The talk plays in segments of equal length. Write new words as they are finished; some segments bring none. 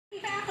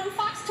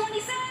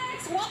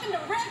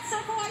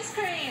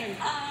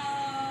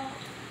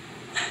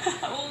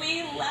Well,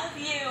 we love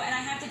you, and I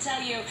have to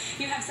tell you,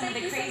 you have some of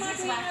the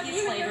craziest,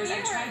 wackiest flavors.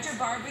 I tried your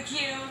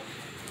barbecue.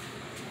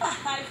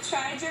 I've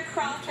tried your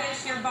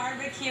crawfish, your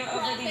barbecue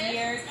over the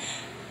years.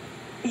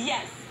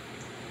 Yes.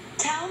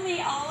 Tell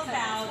me all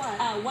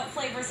about what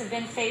flavors have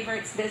been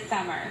favorites this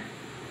summer.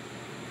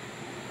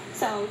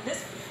 So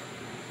this,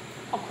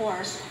 of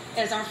course,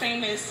 is our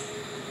famous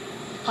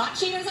Hot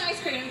Cheetos ice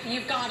cream.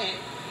 You've got it.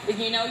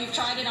 You know, you've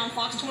tried it on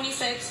Fox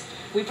 26.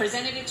 We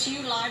presented it to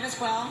you live as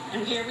well.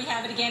 And here we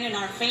have it again in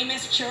our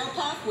famous Churro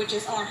Puff, which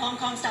is our Hong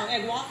Kong style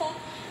egg waffle,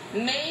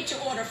 made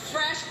to order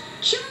fresh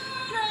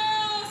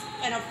churros.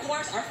 And of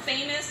course, our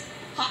famous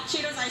Hot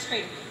Cheetos ice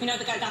cream. You know,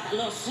 the guy got that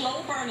little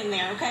slow burn in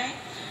there, okay?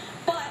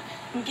 But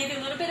I'll give you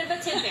a little bit of a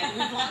tidbit.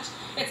 We've launched,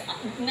 it's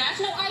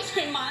National Ice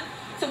Cream Month,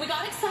 so we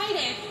got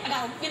excited.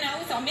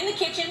 So I'm in the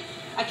kitchen.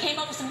 I came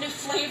up with some new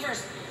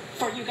flavors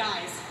for you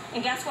guys.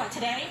 And guess what?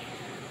 Today,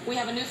 we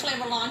have a new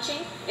flavor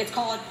launching. It's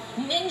called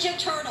Ninja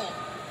Turtle.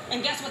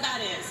 And guess what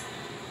that is?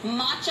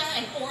 Matcha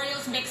and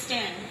Oreos mixed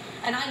in.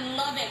 And I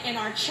love it in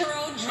our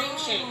churro dream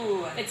shape.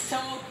 It's so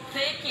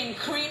thick and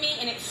creamy,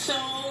 and it's so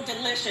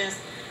delicious.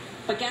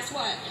 But guess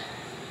what?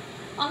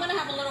 I'm going to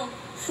have a little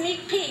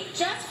sneak peek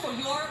just for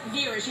your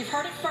viewers. You've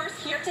heard it first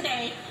here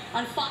today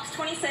on Fox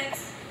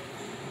 26.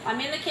 I'm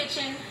in the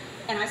kitchen,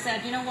 and I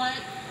said, you know what?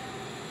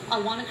 I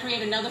want to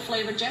create another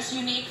flavor just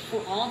unique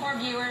for all of our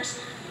viewers.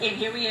 And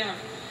here we are.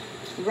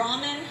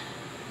 Ramen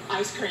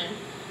ice cream.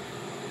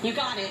 You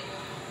got it.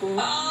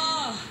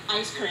 Ramen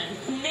ice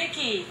cream.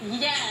 Nikki.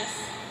 Yes.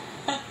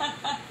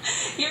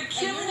 You're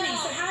killing me.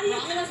 So how do you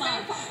come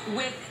up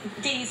with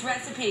these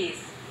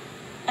recipes?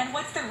 And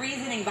what's the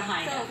reasoning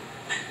behind it?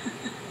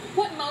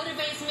 What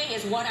motivates me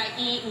is what I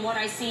eat and what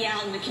I see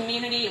out in the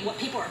community and what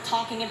people are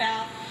talking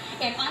about.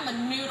 And I'm a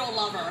noodle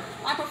lover.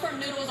 I prefer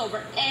noodles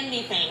over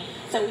anything.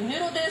 So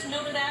noodle this,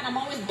 noodle that. I'm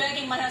always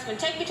begging my husband,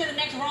 take me to the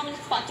next ramen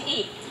spot to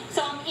eat.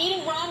 So I'm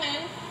eating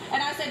ramen,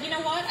 and I said, you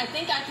know what? I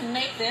think I can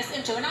make this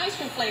into an ice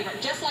cream flavor,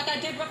 just like I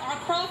did with our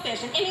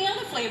crawfish and any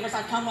other flavors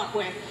I've come up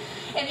with.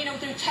 And, you know,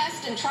 through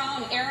test and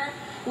trial and error,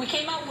 we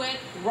came up with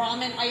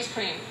ramen ice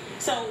cream.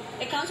 So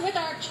it comes with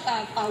our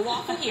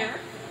waffle here,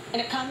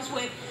 and it comes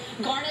with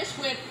garnished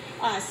with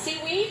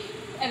seaweed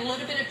and a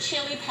little bit of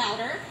chili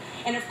powder.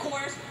 And, of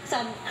course,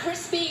 some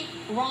crispy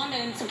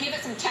ramen to give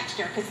it some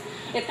texture, because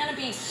it's going to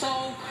be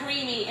so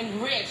creamy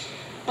and rich.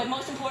 But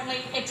most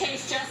importantly, it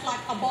tastes just like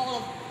a bowl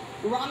of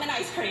ramen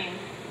ice cream.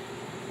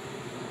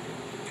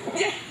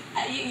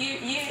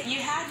 You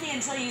had me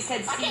until you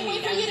said seaweed. I can't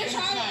wait for you to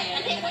try it.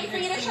 I can't wait for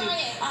you to try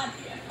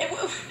it.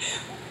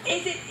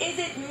 Is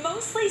it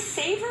mostly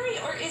savory,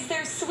 or is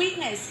there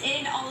sweetness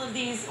in all of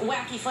these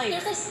wacky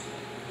flavors?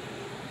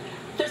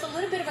 There's a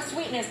little bit of a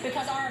sweetness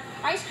because our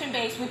ice cream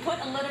base, we put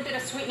a little bit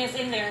of sweetness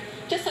in there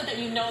just so that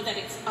you know that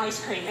it's ice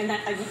cream, and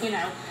that, you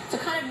know, so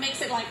kind of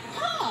makes it like,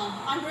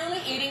 I'm really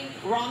eating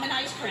ramen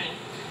ice cream.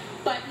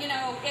 But, you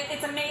know,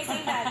 it's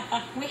amazing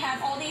that we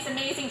have all these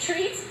amazing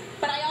treats,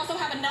 but I also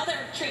have another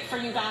treat for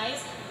you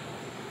guys.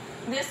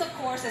 This, of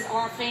course, is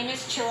our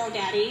famous Churro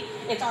Daddy.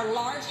 It's our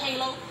large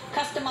halo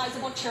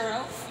customizable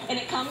churro, and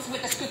it comes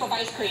with a scoop of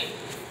ice cream.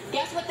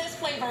 Guess what this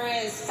flavor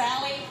is,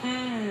 Sally?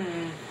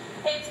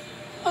 It's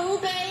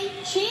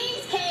ube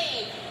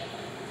cheesecake.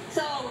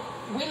 So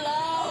we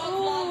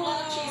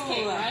love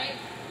cheesecake, right?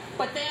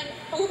 But then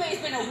ube's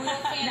been a real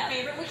fan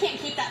favorite. We can't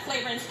keep that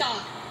flavor in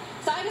stock.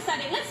 So I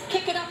decided, let's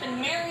kick it up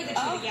and marry the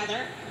two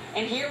together.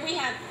 And here we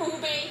have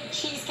ube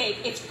cheesecake.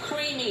 It's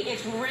creamy,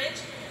 it's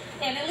rich,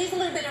 and it leaves a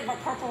little bit of a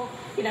purple,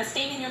 you know,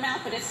 stain in your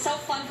mouth, but it's so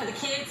fun for the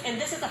kids, and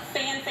this is a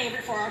fan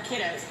favorite for our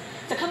kiddos.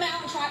 So come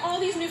out and try all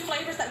these new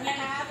flavors that we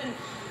have, and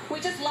we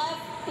just love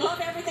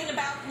everything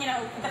about, you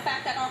know, the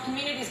fact that our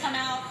communities come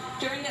out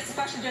during this,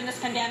 especially during this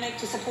pandemic,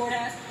 to support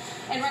us.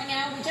 And right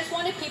now, we just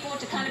wanted people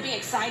to kind of be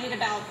excited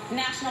about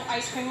National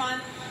Ice Cream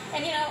Month.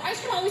 And, you know,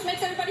 ice cream always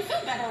makes everybody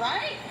feel better,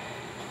 right?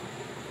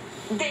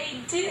 They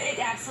do. It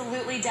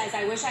absolutely does.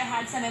 I wish I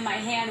had some in my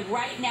hand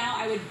right now.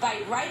 I would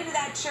bite right into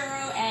that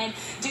churro and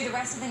do the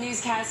rest of the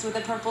newscast with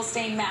a purple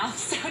stained mouth.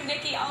 So,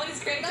 Nikki, always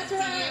great to see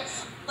you.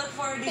 Look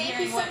forward to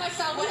hearing what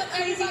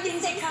crazy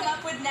things you come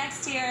up with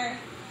next year.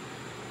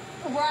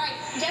 Right.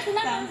 Just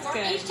remember,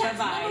 we're each time's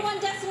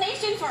 #1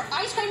 destination for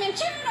ice cream and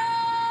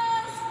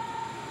churros.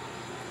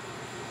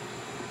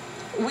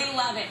 We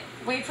love it.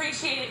 We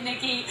appreciate it,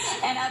 Nikki.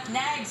 And up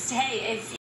next, hey, if